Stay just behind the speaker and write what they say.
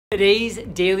Today's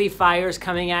daily fire is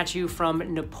coming at you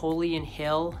from Napoleon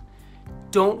Hill.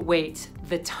 Don't wait.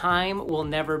 The time will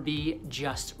never be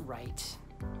just right.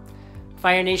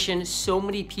 Fire Nation, so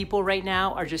many people right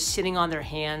now are just sitting on their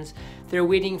hands. They're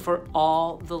waiting for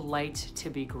all the lights to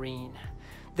be green.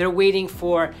 They're waiting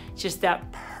for just that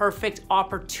perfect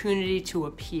opportunity to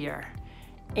appear.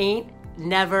 Ain't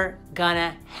never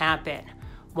gonna happen.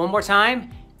 One more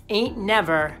time, ain't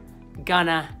never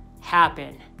gonna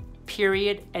happen.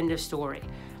 Period, end of story.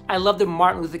 I love the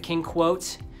Martin Luther King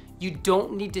quote. You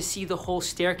don't need to see the whole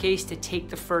staircase to take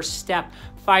the first step.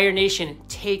 Fire Nation,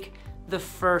 take the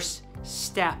first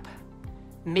step.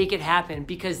 Make it happen,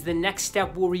 because the next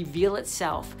step will reveal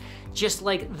itself. Just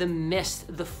like the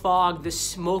mist, the fog, the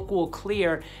smoke will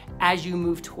clear as you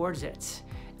move towards it.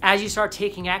 As you start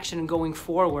taking action and going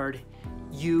forward,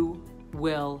 you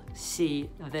will see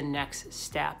the next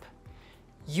step.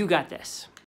 You got this.